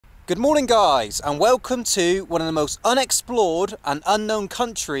Good morning guys, and welcome to one of the most unexplored and unknown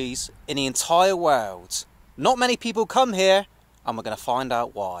countries in the entire world. Not many people come here, and we're going to find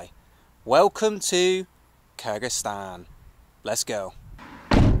out why. Welcome to Kyrgyzstan. Let's go.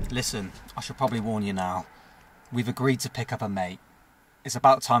 Listen, I should probably warn you now. We've agreed to pick up a mate. It's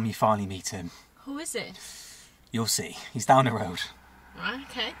about time you finally meet him. Who is it? You'll see. He's down the road. Right,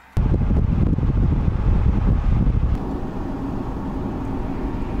 okay.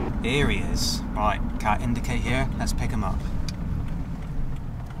 Here he is. Right, can't indicate here. Let's pick him up.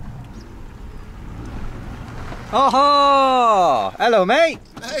 Aha! Hello, mate.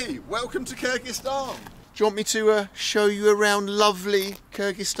 Hey, welcome to Kyrgyzstan. Do you want me to show you around lovely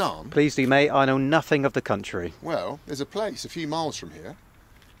Kyrgyzstan? Please do, mate. I know nothing of the country. Well, there's a place a few miles from here.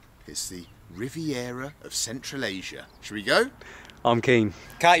 It's the Riviera of Central Asia. Should we go? I'm keen.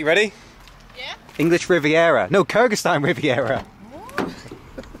 Kat, you ready? Yeah. English Riviera. No, Kyrgyzstan Riviera.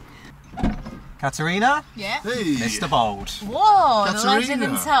 Katerina? Yeah. Hey. Mr. Bold. Whoa, Katerina. the legend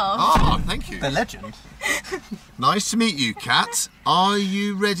himself. Ah, thank you. The legend. Nice to meet you, Kat. Are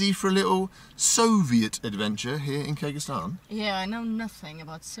you ready for a little Soviet adventure here in Kyrgyzstan? Yeah, I know nothing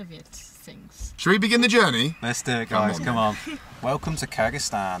about Soviet things. Shall we begin the journey? Let's do it, guys. Come on. Welcome to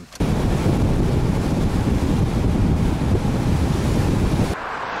Kyrgyzstan.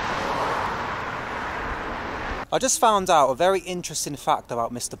 I just found out a very interesting fact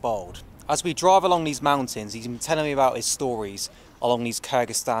about Mr. Bold. As we drive along these mountains, he's been telling me about his stories along these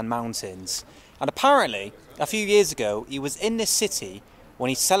Kyrgyzstan mountains. And apparently, a few years ago, he was in this city when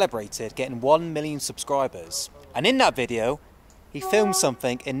he celebrated getting 1 million subscribers. And in that video, he filmed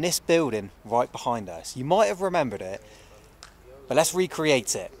something in this building right behind us. You might have remembered it, but let's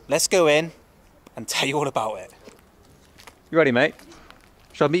recreate it. Let's go in and tell you all about it. You ready, mate?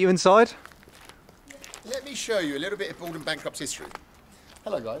 Shall I meet you inside? Let me show you a little bit of Bald and Bankrupt's history.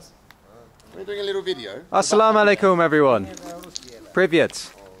 Hello, guys. We're doing a little video. Assalamu alaikum, everyone.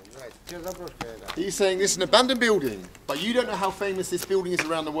 Privyet. He's saying this is an abandoned building, but you don't know how famous this building is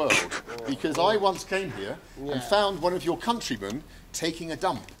around the world. Because I once came here and found one of your countrymen taking a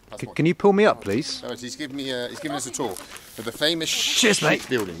dump. Can you pull me up, please? No, he's giving us a tour of the famous Cheers, mate.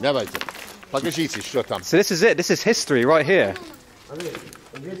 building. So this is it. This is history right here.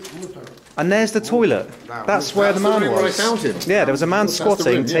 And there's the toilet. That's where the man where I was. found him. Yeah, there was a man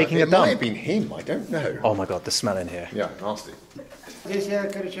squatting, taking a It might have dump. been him, I don't know. Oh my god, the smell in here. Yeah, nasty. Здесь я,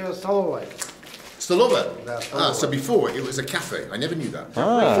 короче, столовая. Stolova? So before it was a cafe. I never knew that.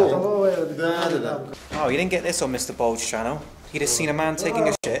 Oh, you didn't get this on Mr. Bold's channel. He'd have seen a man taking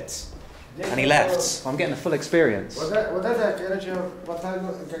a shit, and he left. I'm getting the full experience. Вот это, короче,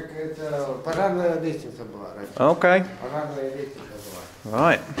 как это, пожарная лестница была раньше. Okay. Пожарная лестница была.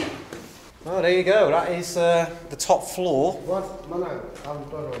 Right. Oh, there you go. That is the top floor. Вот, там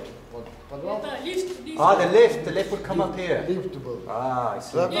тоже вот подвал. Ah, the lift. The lift would come up here. Лифт был. Ah, I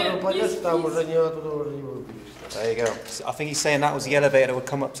see. Туда тоже пойдешь, там уже оттуда уже не выберешься. There you go. So I think he's saying that was the elevator that would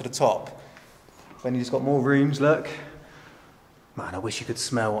come up to the top. Then he's got more rooms, look. Man, I wish you could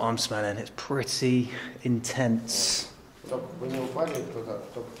smell what I'm smelling. It's pretty intense. Только вы не упали туда,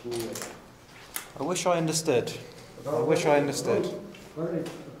 только не это. I wish I understood. I wish I understood. Смотри,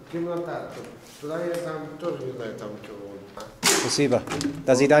 темнота. Туда я там тоже не знаю, там что. Спасибо.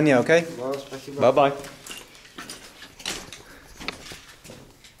 До свидания, okay? Спасибо. Bye-bye.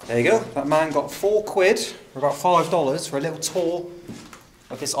 There you go. That man got £4, or about $5, for a little tour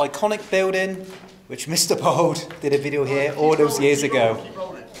of this iconic building, which Mr. Bold did a video here all those years ago.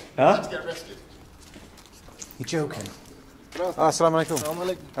 Huh? Get arrested. You're joking? Assalamu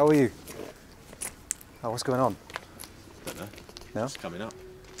alaikum. How are you? Oh, what's going on? Don't know. No? It's coming up.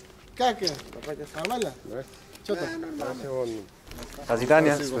 Как? Нормально? Что там? До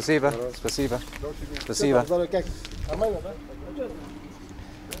свидания. Спасибо. Спасибо. Спасибо. Как? Нормально, да?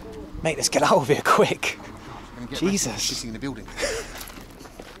 Mate, let's get out of here quick. Jesus. Shitting in the building.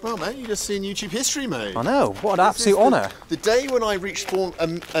 Well, mate, you just seen YouTube history, mate. I know. What an absolute honour. The day when I reached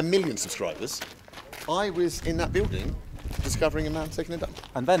a million subscribers, I was in that building discovering a man taking a dump.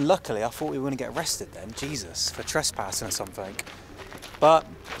 And then luckily I thought we were going to get arrested then, Jesus, for trespassing or something. But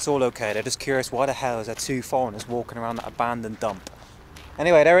it's all okay, they're just curious why the hell is there two foreigners walking around that abandoned dump.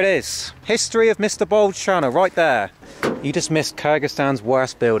 Anyway, there it is. History of Mr. Bold's channel, right there. You just missed Kyrgyzstan's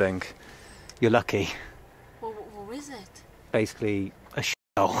worst building. You're lucky. What is it? Basically, a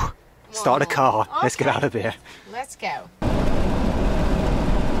shell. Start a car, let's get out of here. Let's go.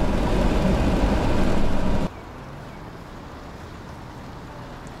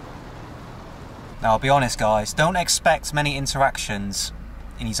 Now I'll be honest guys, don't expect many interactions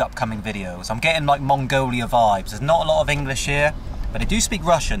in these upcoming videos. I'm getting like Mongolia vibes. There's not a lot of English here, but they do speak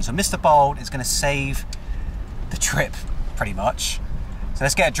Russian, so Mr. Bold is going to save the trip, pretty much. So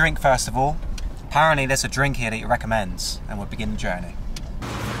let's get a drink first of all. Apparently there's a drink here that he recommends, and we'll begin the journey.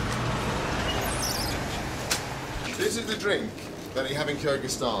 This is the drink that they have in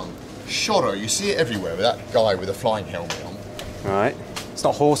Kyrgyzstan. Shoro, you see it everywhere with that guy with a flying helmet on. Alright. It's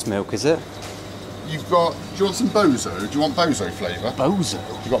not horse milk, is it? You've got, do you want some Bozo? Do you want Bozo flavour? Bozo?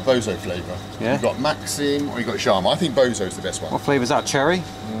 You've got Bozo flavour. Yeah. You've got Maxim or you've got Sharma. I think Bozo's the best one. What flavour is that, cherry?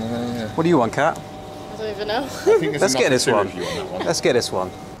 Yeah. What do you want, Kat? I don't even know. I think there's Let's get enough this one. for you on that one. Let's get this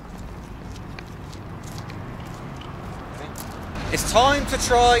one. It's time to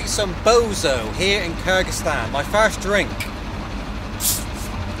try some Bozo here in Kyrgyzstan. My first drink.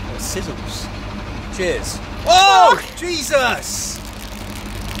 Oh, sizzles. Cheers. Oh, Jesus!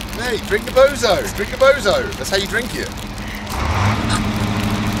 Hey, drink the Bozo. Drink the Bozo. That's how you drink it.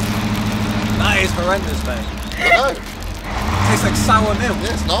 That is horrendous, mate. I know. It tastes like sour milk.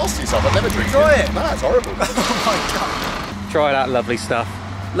 Yeah, it's nasty stuff. I've never drank it. Try it. No, it's horrible. Oh my God. Try that lovely stuff.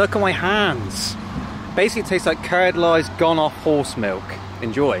 Look at my hands. Basically, it tastes like curdlized, gone-off horse milk.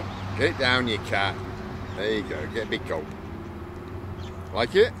 Enjoy. Get it down, you cat. There you go. Get a big gulp.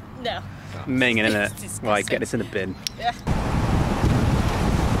 Like it? No. Minging, isn't It's it? disgusting. Right, get this in the bin. Yeah.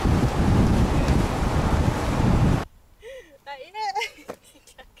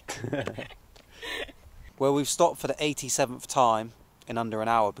 Well, we've stopped for the 87th time in under an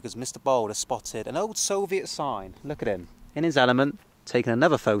hour because Mr. Bold has spotted an old Soviet sign. Look at him, in his element, taking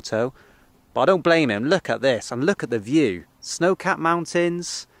another photo. But I don't blame him. Look at this and look at the view. Snow-capped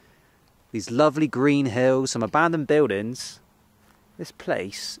mountains, these lovely green hills, some abandoned buildings. This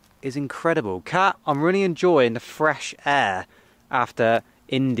place is incredible. Kat, I'm really enjoying the fresh air after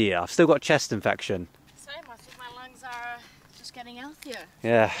India. I've still got a chest infection. Same, I think my lungs are just getting healthier.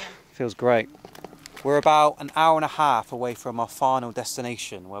 Yeah, feels great. We're about an hour and a half away from our final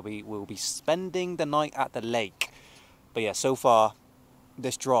destination where we will be spending the night at the lake. But yeah, so far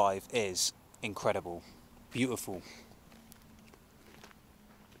this drive is incredible, beautiful.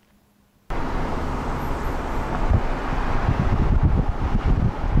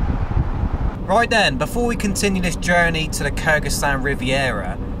 Right then, before we continue this journey to the Kyrgyzstan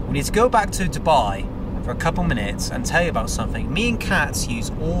Riviera, we need to go back to Dubai for a couple minutes and tell you about something me and Kat use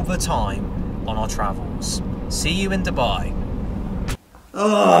all the time on our travels. See you in Dubai.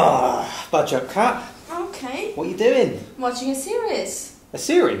 Oh, budge up, Kat. Okay. What are you doing? Watching a series. A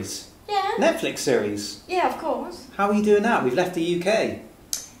series? Yeah. Netflix series? Yeah, of course. How are you doing that? We've left the UK.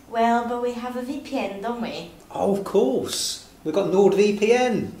 Well, but we have a VPN, don't we? Oh, of course. We've got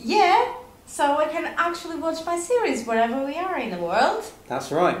NordVPN. Yeah. So we can actually watch my series wherever we are in the world.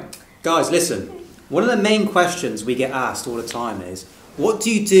 That's right. Guys, listen. One of the main questions we get asked all the time is, what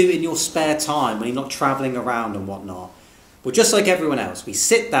do you do in your spare time when you're not travelling around and whatnot? Well, just like everyone else, we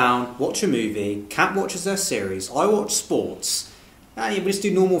sit down, watch a movie, Kat watches her series, I watch sports, and we just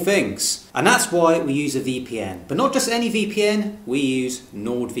do normal things. And that's why we use a VPN. But not just any VPN, we use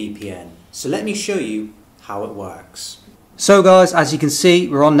NordVPN. So let me show you how it works. So guys, as you can see,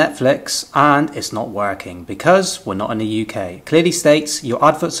 we're on Netflix and it's not working because we're not in the UK. It clearly states your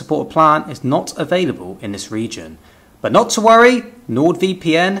advert supported plan is not available in this region. But not to worry,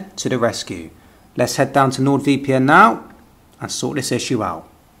 NordVPN to the rescue. Let's head down to NordVPN now and sort this issue out.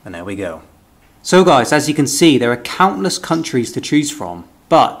 And there we go. So guys, as you can see, there are countless countries to choose from,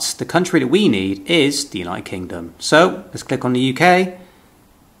 but the country that we need is the United Kingdom. So let's click on the UK,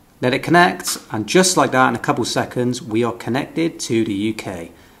 let it connect, and just like that, in a couple seconds, we are connected to the UK.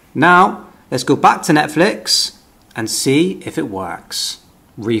 Now, let's go back to Netflix and see if it works.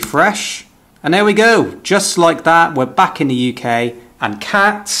 Refresh. And there we go, just like that, we're back in the UK and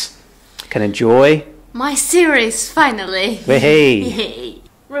Kat can enjoy My series, finally. Hey.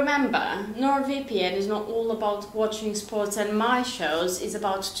 Remember, NordVPN is not all about watching sports and my shows, it's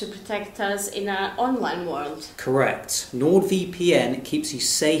about to protect us in an online world. Correct. NordVPN keeps you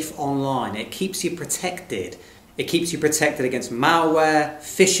safe online. It keeps you protected. It keeps you protected against malware,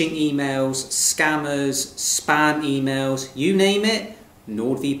 phishing emails, scammers, spam emails, you name it,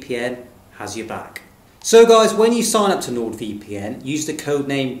 NordVPN has your back. So guys, when you sign up to NordVPN, use the code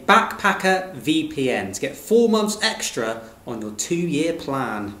name BackpackerVPN to get 4 months extra on your 2-year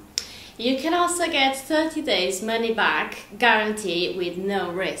plan. You can also get 30 days money back guarantee with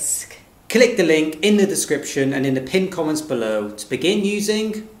no risk. Click the link in the description and in the pinned comments below to begin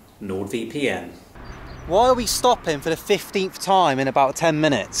using NordVPN. Why are we stopping for the 15th time in about 10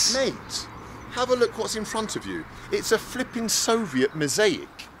 minutes? Mate, have a look what's in front of you. It's a flipping Soviet mosaic.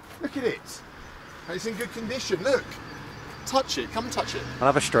 Look at it. And it's in good condition, look. Touch it, come touch it. I'll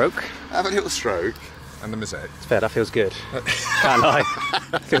have a stroke. Have a little stroke. and the mosaic. It's fair, that feels good. Can't lie.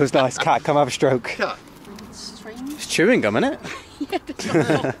 Feels nice. Cat, come have a stroke. Cat. Strange. It's chewing gum, isn't it?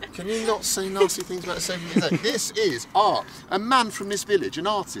 Can you not say nasty things about the Soviet mosaic? This is art. A man from this village, an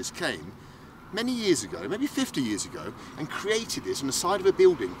artist, came many years ago, maybe 50 years ago, and created this on the side of a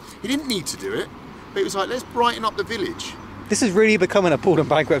building. He didn't need to do it, but it was like, let's brighten up the village. This is really becoming a Paul and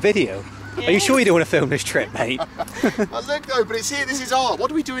Banquet video. Yeah. Are you sure you don't want to film this trip, mate? Look, no, but it's here, this is art. What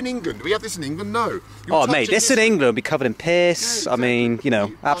do we do in England? Do we have this in England? No. Oh, mate, this in England will be covered in piss. Yeah, I mean, you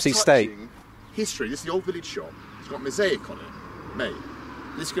know, absolute state. History, this is the old village shop. It's got mosaic on it. Mate,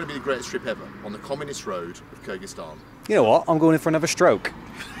 this is going to be the greatest trip ever on the communist road of Kyrgyzstan. You know what? I'm going in for another stroke.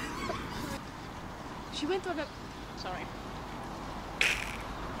 She went on a... Sorry.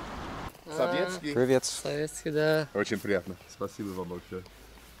 Советский. Привет. Советский, да. Очень приятно. Спасибо вам большое.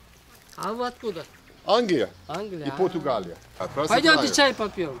 А вы откуда? Англия Англия. и Португалия. Пойдемте чай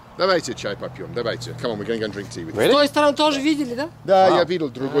попьем. Давайте чай попьем, давайте. Come on, we're going to go and drink tea with you. Really? С той стороны тоже видели, да? Да, я видел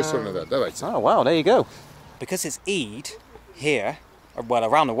другой стороны, да. Давайте. Oh, wow, there you go. Because it's Eid here, well,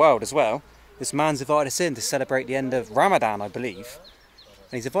 around the world as well, this man's invited us in to celebrate the end of Ramadan, I believe.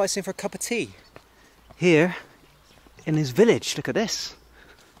 And he's invited us in for a cup of tea. Here, in his village. Look at this.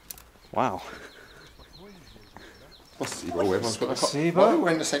 Wow. Спасибо. Everyone's got Спасибо. Why are we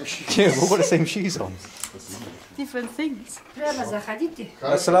wearing the same shoes? Yeah, we've all got the same shoes on. Different things. Прямо заходите.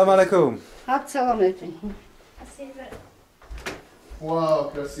 Assalamu alaikum. Ассалам алейкум.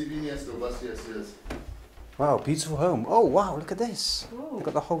 Wow, красивее место у вас есть. Wow, beautiful home. Oh, wow, look at this. They've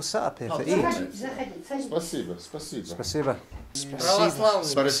got the whole setup here for Eid. Заходите, заходите, садитесь. Спасибо, спасибо. Спасибо. Православный.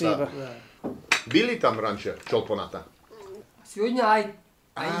 Спасибо. Да. Были там раньше чолпоната? Сегодня ай.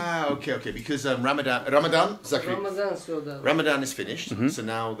 Ah, okay, because Ramadan, Zakri. Рамадан, все, да. Ramadan is finished, so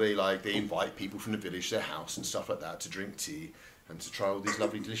now they invite people from the village to their house and stuff like that to drink tea and to try all these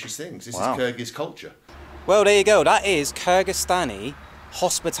lovely delicious things. This Wow. is Kyrgyz culture. Well, there you go. That is Kyrgyzstani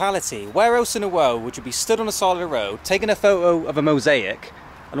hospitality. Where else in the world would you be stood on the side of the road, taking a photo of a mosaic,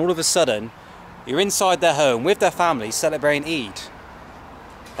 and all of a sudden, you're inside their home with their family celebrating Eid?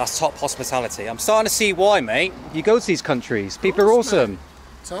 That's top hospitality. I'm starting to see why, mate. You go to these countries, people are awesome.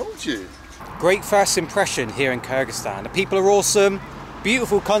 Told you. Great first impression here in Kyrgyzstan. The people are awesome,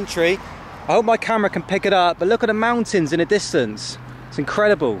 beautiful country. I hope my camera can pick it up, but look at the mountains in the distance. It's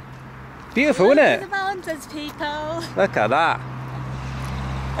incredible. Beautiful, isn't it? The mountains, people. Look at that.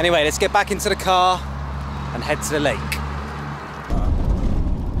 Anyway, let's get back into the car and head to the lake.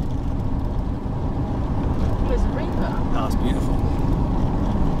 There's a river. That's beautiful.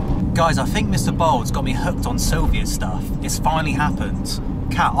 Guys, I think Mr. Bold's got me hooked on Soviet stuff. It's finally happened.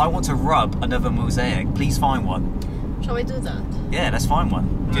 Kat, I want to rub another mosaic. Please find one. Shall we do that? Yeah, let's find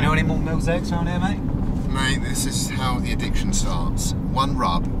one. Do you know any more mosaics around here, mate? Mate, this is how the addiction starts. One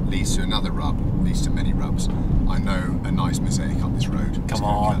rub leads to another rub, leads to many rubs. I know a nice mosaic up this road. Come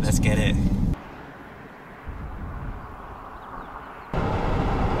on, let's get it.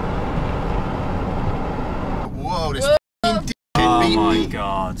 Whoa, this Oh my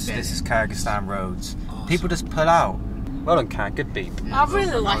god, this is Kyrgyzstan roads. People just pull out. Well done, Kat, good beep. I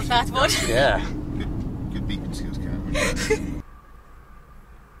really like that one. Yeah. Good beeping skills, Kat.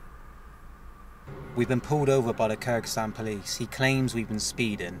 We've been pulled over by the Kyrgyzstan police. He claims we've been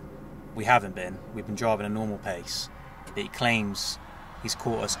speeding. We haven't been. We've been driving a normal pace. But he claims he's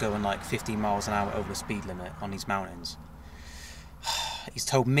caught us going like 15 miles an hour over the speed limit on these mountains. He's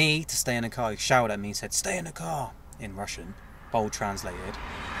told me to stay in the car. He shouted at me and said, "Stay in the car," in Russian. Bold translated.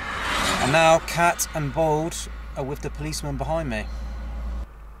 And now Kat and Bold are with the policeman behind me.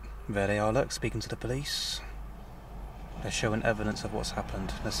 There they are, look, speaking to the police. They're showing evidence of what's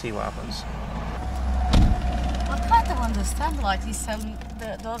happened. Let's see what happens. I kind of understand, like he's telling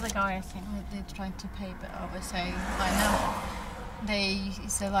the other guy, I think they're trying to pay, but I was saying, I know. He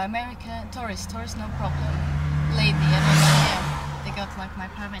said, like, American tourists, no problem. Lady, and I was like, yeah. They got like my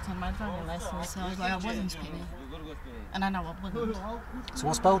permit and my driving license, so I was like, I wasn't speeding. And I know I wasn't. So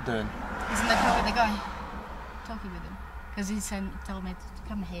what's Bold doing? He's in the car with the guy, talking with him. Because he told me to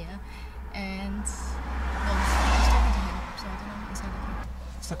come here, and well, he's talking to him, so I don't know, inside the car.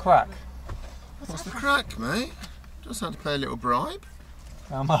 What's the crack? What's the crack, mate? Just had to pay a little bribe.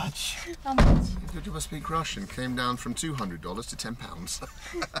 How much? How much? Good job I speak Russian. Came down from $200 to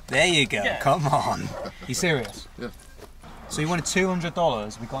 £10. There you go, come on. You serious? Yeah. So you wanted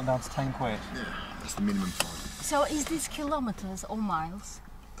 $200, we got down to 10 quid. Yeah, that's the minimum fine. So is this kilometers or miles?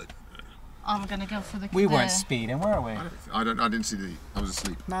 I'm gonna go for the. We weren't speeding, were we? I didn't see I was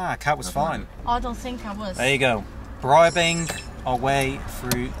asleep. Nah, Kat was fine. I don't think I was. There you go. Bribing our way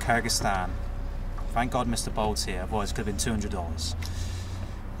through Kyrgyzstan. Thank God Mr. Bold's here, otherwise it could have been $200.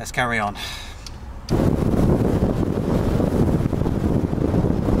 Let's carry on.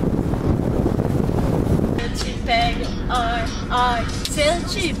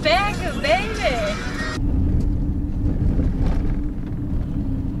 Selfie bag, baby.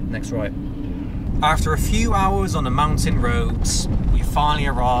 Next right. After a few hours on the mountain roads, we finally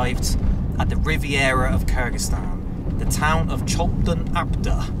arrived at the Riviera of Kyrgyzstan, the town of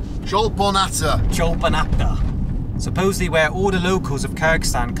Cholpon-Ata. Supposedly where all the locals of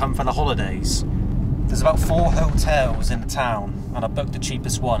Kyrgyzstan come for the holidays. There's about 4 hotels in the town, and I booked the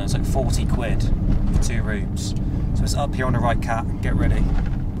cheapest one. It was like 40 quid for 2 rooms. So it's up here on the right, Cat. Get ready.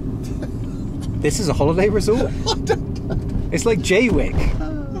 This is a holiday resort? It's like Jaywick.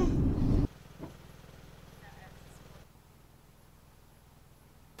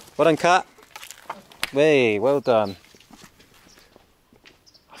 Well done, Cat. Hey, well done.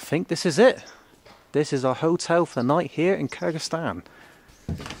 I think this is it. This is our hotel for the night here in Kyrgyzstan.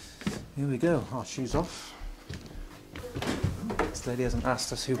 Here we go. Our shoes off. This lady hasn't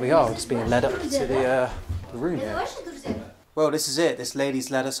asked us who we are. We're just being led up to the room here. Well, this is it. This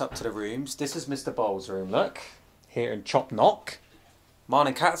lady's led us up to the rooms. This is Mr. Bowles' room, look. Here in Chop Knock. Mine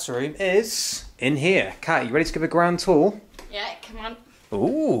and Kat's room is in here. Kat, you ready to give a grand tour? Yeah, come on.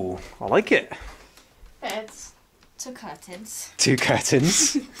 Ooh, I like it. Beds. 2 curtains. 2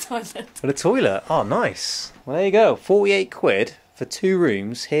 curtains. Toilet. And a toilet. Oh, nice. Well, there you go. 48 quid for 2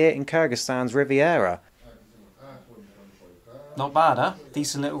 rooms here in Kyrgyzstan's Riviera. Not bad, huh?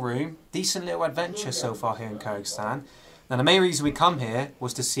 Decent little room. Decent little adventure so far here in Kyrgyzstan. Now, the main reason we come here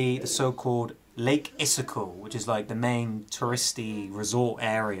was to see the so-called Lake Issyk, which is like the main touristy resort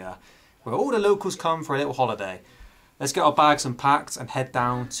area where all the locals come for a little holiday. Let's get our bags unpacked and head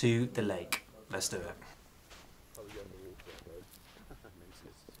down to the lake. Let's do it.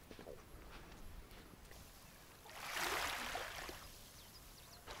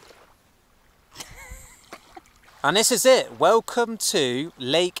 And this is it. Welcome to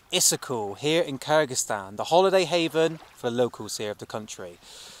Lake Issyk here in Kyrgyzstan, the holiday haven for the locals here of the country.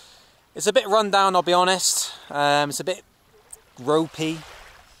 It's a bit run down, I'll be honest. It's a bit ropey,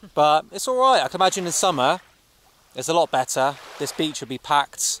 but it's alright. I can imagine in summer it's a lot better. This beach will be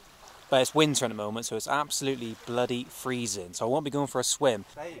packed, but it's winter at the moment, so it's absolutely bloody freezing. So I won't be going for a swim.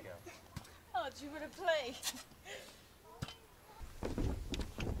 There you go. Oh, do you want to play?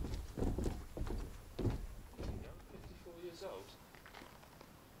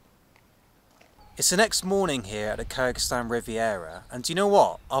 It's the next morning here at the Kyrgyzstan Riviera, and do you know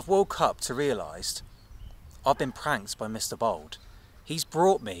what? I've woke up to realise I've been pranked by Mr. Bold. He's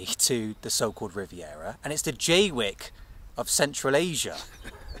brought me to the so-called Riviera, and it's the Jaywick of Central Asia.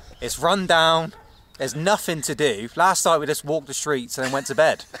 It's run down, there's nothing to do. Last night we just walked the streets and then went to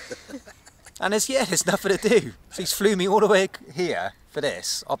bed. And there's nothing to do. So he's flew me all the way here for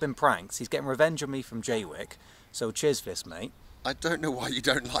this. I've been pranked. He's getting revenge on me from Jaywick. So cheers for this, mate. I don't know why you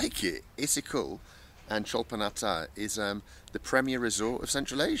don't like it. Issyk and Cholpon-Ata is the premier resort of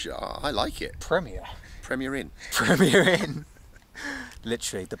Central Asia. I like it. Premier? Premier Inn. Premier Inn.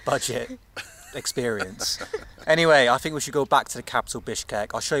 Literally, the budget experience. Anyway, I think we should go back to the capital,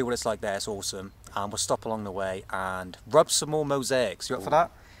 Bishkek. I'll show you what it's like there. It's awesome. And we'll stop along the way and rub some more mosaics. You up for that?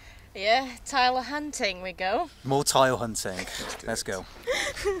 Yeah, tile hunting we go. More tile hunting. Let's go.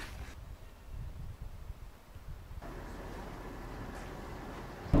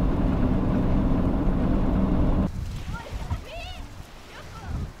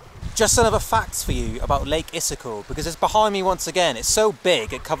 Just another fact for you about Lake Issyk, because it's behind me once again. It's so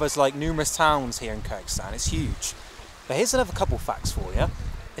big, it covers like numerous towns here in Kyrgyzstan. It's huge. But here's another couple facts for you.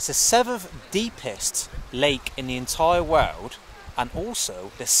 It's the 7th deepest lake in the entire world, and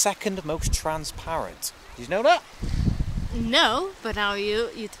also the 2nd most transparent. Did you know that? No, but now you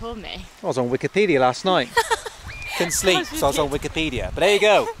told me. I was on Wikipedia last night. Couldn't sleep, so I was on Wikipedia. But there you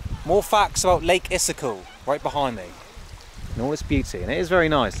go. More facts about Lake Issyk right behind me. And all its beauty, and it is very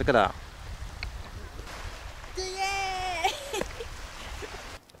nice. Look at that. Yeah.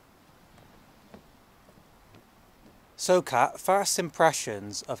 So, Kat, first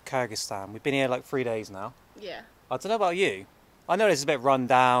impressions of Kyrgyzstan. We've been here like 3 days now. Yeah. I don't know about you. I know it's a bit run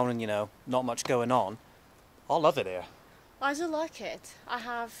down and, you know, not much going on. I love it here. I do like it. I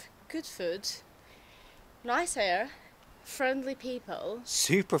have good food, nice air, friendly people.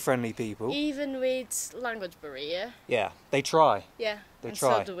 Super friendly people. Even with language barrier. Yeah, they try. Yeah, They and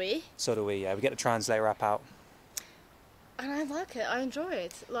try. so do we. So do we, yeah. We get the translator app out. And I like it. I enjoy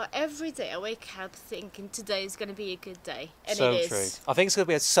it. Like every day I wake up thinking today is going to be a good day. And So it true. is. I think it's going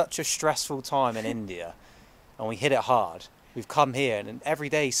to be such a stressful time in India. And we hit it hard. We've come here and every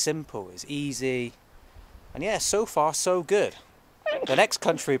day's simple. It's easy. And yeah, so far so good. The next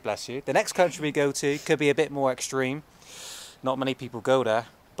country, bless you, the next country we go to could be a bit more extreme. Not many people go there.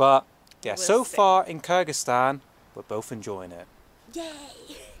 But yeah, We'll so see. far in Kyrgyzstan, We're both enjoying it. Yay!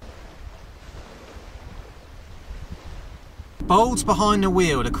 Bold's behind the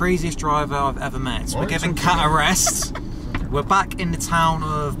wheel, the craziest driver I've ever met. We're giving Kat a rest. We're back in the town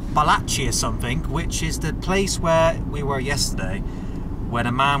of Balachi or something, which is the place where we were yesterday, where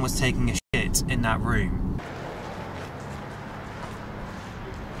the man was taking a shit in that room.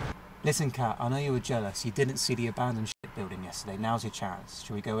 Listen, Kat, I know you were jealous. You didn't see the abandoned shit building yesterday. Now's your chance.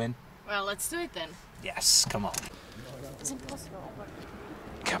 Shall we go in? Well, let's do it then. Yes, come on. It's impossible.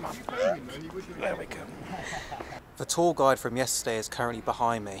 Come on. There we go. The tour guide from yesterday is currently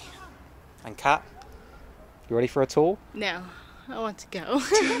behind me. And Kat, you ready for a tour? No, I want to go.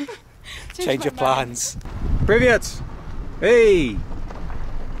 Change your plans. Privyet! Hey!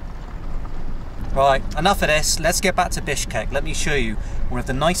 Right, enough of this. Let's get back to Bishkek. Let me show you one of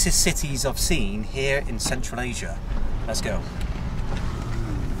the nicest cities I've seen here in Central Asia. Let's go.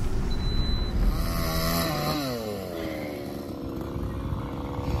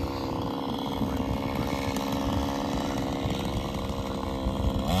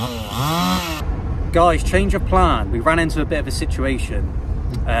 Guys, change of plan. We ran into a bit of a situation.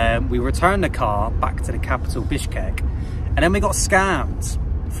 We returned the car back to the capital, Bishkek, and then we got scammed.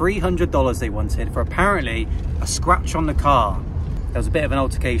 $300 they wanted for apparently a scratch on the car. There was a bit of an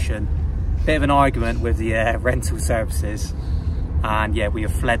altercation, bit of an argument with the rental services, and yeah, we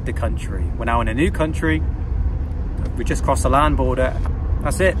have fled the country. We're now in a new country. We just crossed the land border.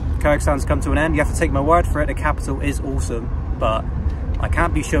 That's it. Kyrgyzstan's come to an end. You have to take my word for it. The capital is awesome, but I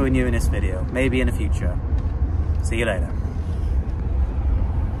can't be showing you in this video. Maybe in the future. See you later.